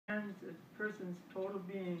understands a person's total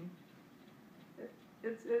being.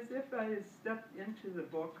 It's as if I had stepped into the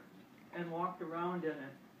book and walked around in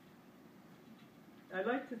it. I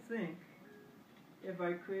like to think, if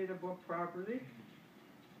I create a book properly,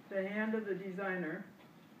 the hand of the designer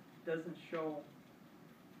doesn't show.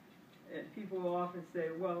 And people will often say,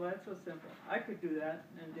 well, that's so simple. I could do that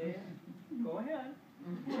in a day. Go ahead.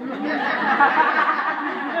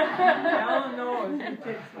 Alan knows it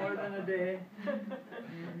takes more than a day.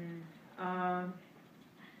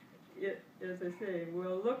 It, as I say,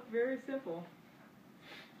 will look very simple.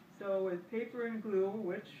 So with paper and glue,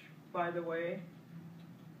 which, by the way,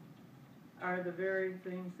 are the very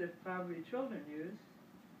things that probably children use.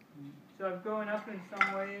 So I've grown up in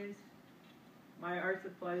some ways. My art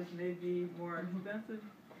supplies may be more expensive,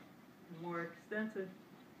 more extensive,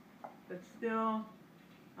 but still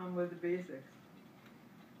I'm with the basics.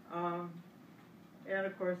 And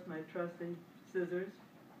of course my trusty scissors.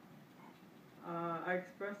 I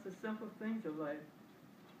express the simple things of life,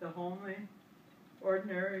 the homely,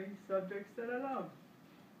 ordinary subjects that I love.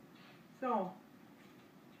 So,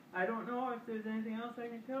 I don't know if there's anything else I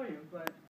can tell you, but